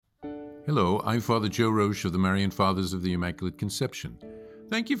Hello, I'm Father Joe Roche of the Marian Fathers of the Immaculate Conception.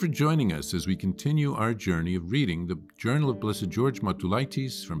 Thank you for joining us as we continue our journey of reading the Journal of Blessed George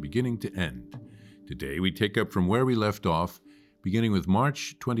Matulaitis from beginning to end. Today we take up from where we left off, beginning with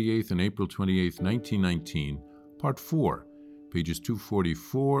March 28th and April 28th, 1919, Part 4, pages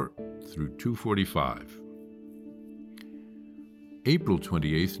 244 through 245. April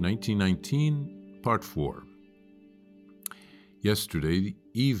 28th, 1919, Part 4. Yesterday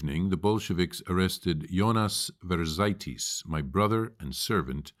evening, the Bolsheviks arrested Jonas Verzaitis, my brother and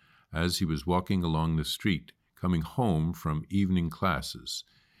servant, as he was walking along the street, coming home from evening classes.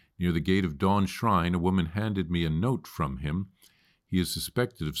 Near the gate of Dawn Shrine, a woman handed me a note from him. He is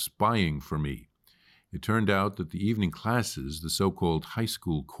suspected of spying for me. It turned out that the evening classes, the so-called high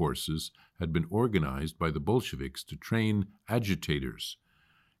school courses, had been organized by the Bolsheviks to train agitators.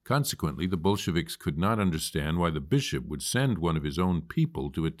 Consequently, the Bolsheviks could not understand why the bishop would send one of his own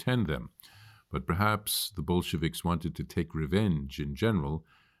people to attend them, but perhaps the Bolsheviks wanted to take revenge in general,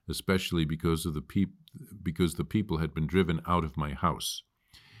 especially because the people had been driven out of my house.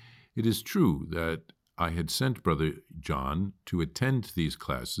 It is true that I had sent Brother John to attend these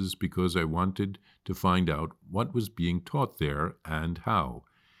classes because I wanted to find out what was being taught there and how.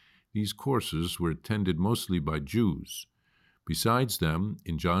 These courses were attended mostly by Jews. Besides them,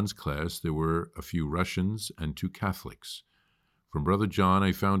 in John's class, there were a few Russians and 2 Catholics. From Brother John,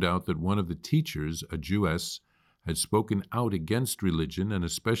 I found out that one of the teachers, a Jewess, had spoken out against religion and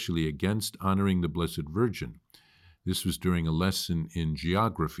especially against honoring the Blessed Virgin. This was during a lesson in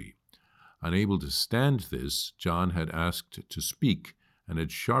geography. Unable to stand this, John had asked to speak and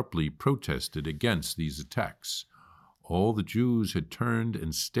had sharply protested against these attacks. All the Jews had turned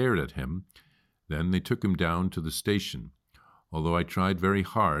and stared at him. Then they took him down to the station. Although I tried very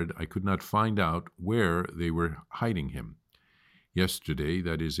hard, I could not find out where they were hiding him. Yesterday,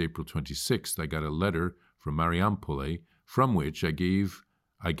 that is April 26th, I got a letter from Mariampole, from which I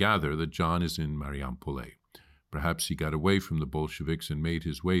gather that John is in Mariampole. Perhaps he got away from the Bolsheviks and made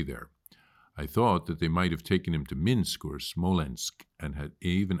his way there. I thought that they might have taken him to Minsk or Smolensk, and had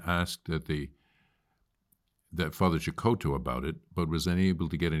even asked that Father Chikoto about it, but was unable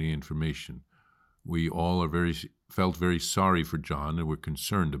to get any information. We all felt very sorry for John and were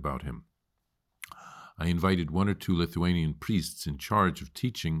concerned about him. I invited 1 or 2 Lithuanian priests in charge of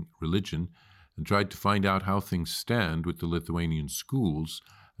teaching religion and tried to find out how things stand with the Lithuanian schools,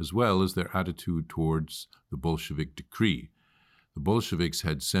 as well as their attitude towards the Bolshevik decree. The Bolsheviks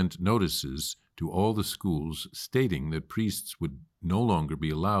had sent notices to all the schools stating that priests would no longer be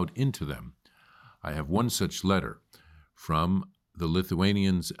allowed into them. I have one such letter from the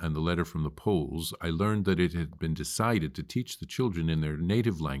Lithuanians and the letter from the Poles. I learned that it had been decided to teach the children in their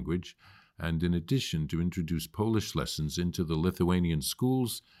native language and in addition to introduce Polish lessons into the Lithuanian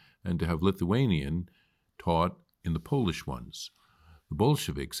schools and to have Lithuanian taught in the Polish ones. The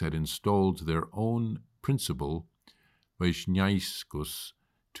Bolsheviks had installed their own principal, Vaishniauskas,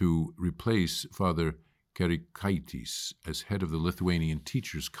 to replace Father Kerikaitis as head of the Lithuanian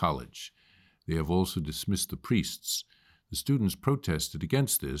Teachers' College. They have also dismissed the priests. The students protested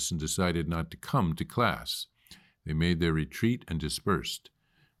against this and decided not to come to class. They made their retreat and dispersed.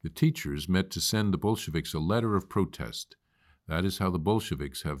 The teachers met to send the Bolsheviks a letter of protest. That is how the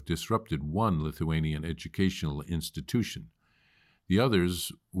Bolsheviks have disrupted one Lithuanian educational institution. The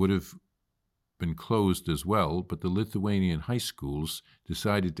others would have been closed as well, but the Lithuanian high schools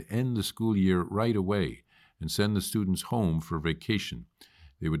decided to end the school year right away and send the students home for vacation.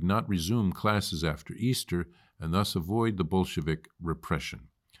 They would not resume classes after Easter and thus avoid the Bolshevik repression.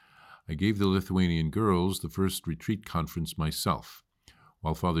 I gave the Lithuanian girls the first retreat conference myself,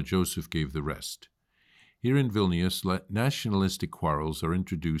 while Father Joseph gave the rest. Here in Vilnius, nationalistic quarrels are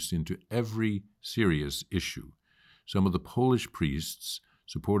introduced into every serious issue. Some of the Polish priests,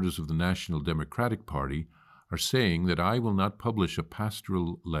 supporters of the National Democratic Party, are saying that I will not publish a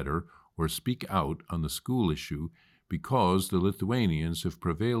pastoral letter or speak out on the school issue because the Lithuanians have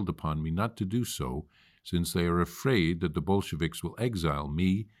prevailed upon me not to do so, since they are afraid that the Bolsheviks will exile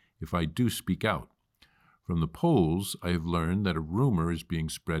me if I do speak out. From the Poles, I have learned that a rumor is being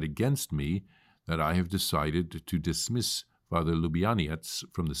spread against me that I have decided to dismiss Father Lubianiec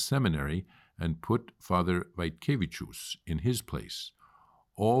from the seminary and put Father Wojtkiewicz in his place.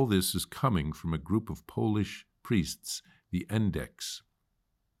 All this is coming from a group of Polish priests, the Endeks.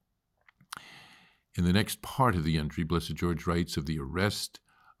 In the next part of the entry, Blessed George writes of the arrest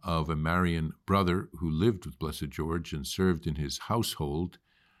of a Marian brother who lived with Blessed George and served in his household.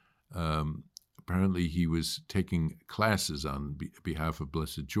 Apparently he was taking classes on behalf of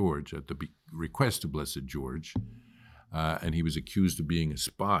Blessed George at the request of Blessed George. and he was accused of being a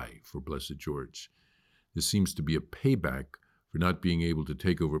spy for Blessed George. This seems to be a payback for not being able to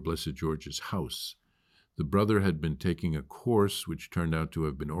take over Blessed George's house. The brother had been taking a course which turned out to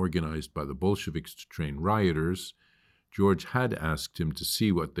have been organized by the Bolsheviks to train rioters. George had asked him to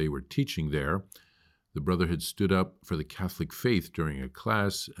see what they were teaching there. The brother had stood up for the Catholic faith during a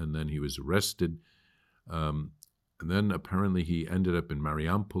class, and then he was arrested. And then apparently he ended up in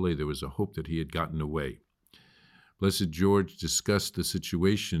Mariampole. There was a hope that he had gotten away. Blessed George discussed the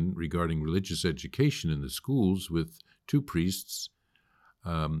situation regarding religious education in the schools with two priests.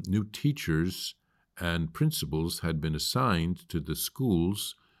 New teachers and principals had been assigned to the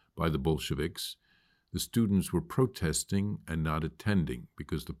schools by the Bolsheviks. The students were protesting and not attending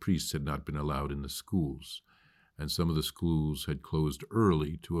because the priests had not been allowed in the schools, and some of the schools had closed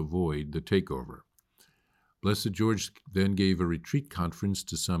early to avoid the takeover. Blessed George then gave a retreat conference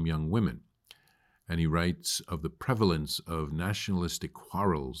to some young women, and he writes of the prevalence of nationalistic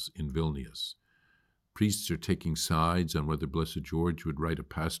quarrels in Vilnius. Priests are taking sides on whether Blessed George would write a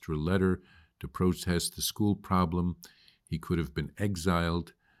pastoral letter to protest the school problem. He could have been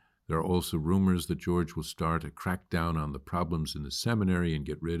exiled. There are also rumors that George will start a crackdown on the problems in the seminary and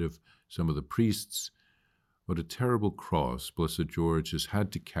get rid of some of the priests. What a terrible cross Blessed George has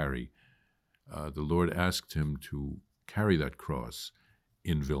had to carry. The Lord asked him to carry that cross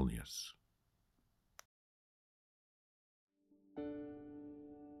in Vilnius.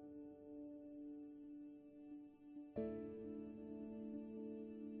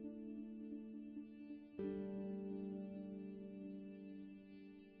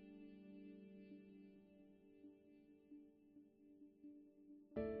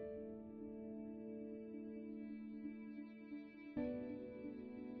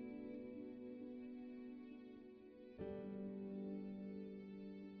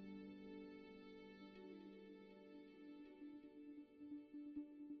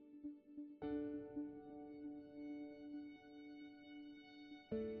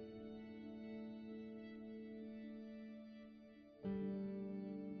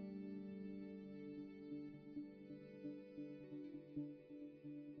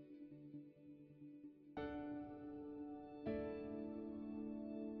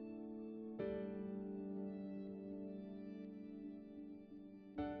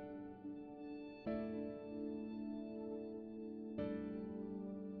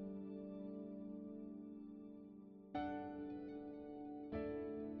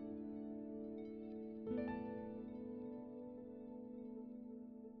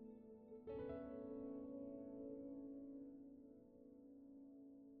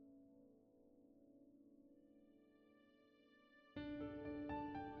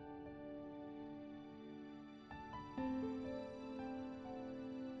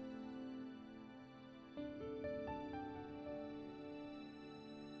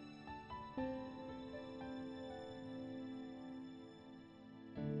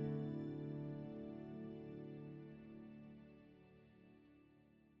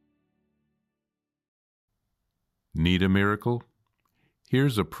 Need a miracle?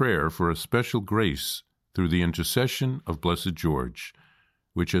 Here's a prayer for a special grace through the intercession of Blessed George,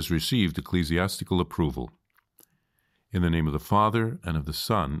 which has received ecclesiastical approval. In the name of the Father, and of the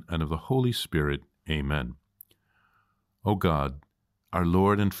Son, and of the Holy Spirit. Amen. O God, our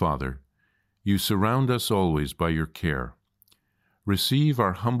Lord and Father, you surround us always by your care. Receive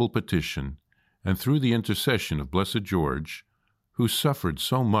our humble petition, and through the intercession of Blessed George, who suffered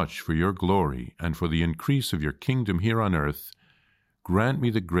so much for your glory and for the increase of your kingdom here on earth, grant me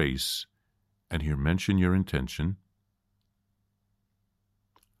the grace, and here mention your intention,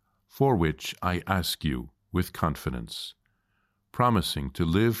 for which I ask you with confidence, promising to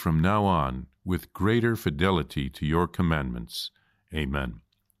live from now on with greater fidelity to your commandments. Amen.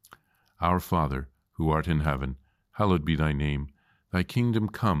 Our Father, who art in heaven, hallowed be thy name. Thy kingdom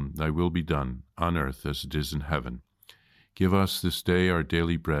come, thy will be done, on earth as it is in heaven. Give us this day our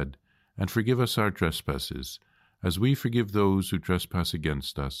daily bread, and forgive us our trespasses, as we forgive those who trespass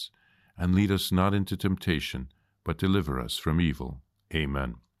against us. And lead us not into temptation, but deliver us from evil.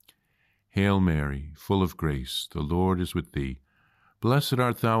 Amen. Hail Mary, full of grace, the Lord is with thee. Blessed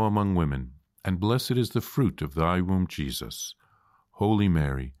art thou among women, and blessed is the fruit of thy womb, Jesus. Holy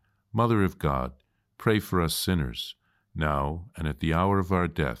Mary, Mother of God, pray for us sinners, now and at the hour of our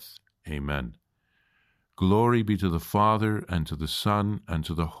death. Amen. Glory be to the Father, and to the Son, and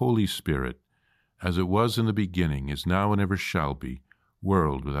to the Holy Spirit, as it was in the beginning, is now, and ever shall be,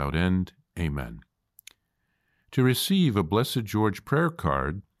 world without end. Amen. To receive a Blessed George prayer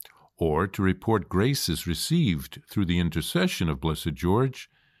card, or to report graces received through the intercession of Blessed George,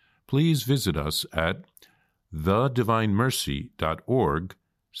 please visit us at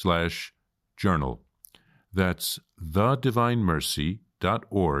thedivinemercy.org/journal. That's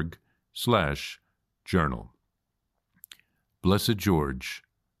thedivinemercy.org/journal. Blessed George,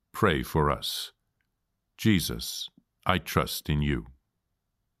 pray for us. Jesus, I trust in you.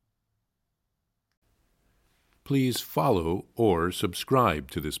 Please follow or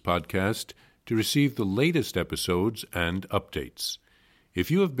subscribe to this podcast to receive the latest episodes and updates. If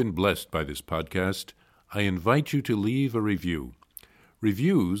you have been blessed by this podcast, I invite you to leave a review.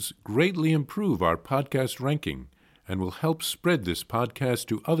 Reviews greatly improve our podcast ranking and will help spread this podcast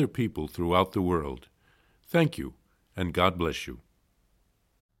to other people throughout the world. Thank you, and God bless you.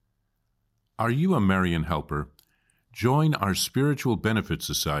 Are you a Marian helper? Join our Spiritual Benefit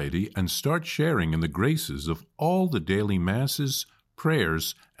Society and start sharing in the graces of all the daily masses,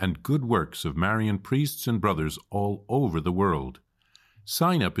 prayers, and good works of Marian priests and brothers all over the world.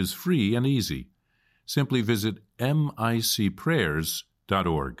 Sign up is free and easy. Simply visit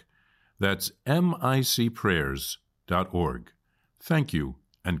micprayers.org. That's micprayers.org. Thank you,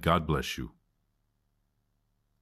 and God bless you.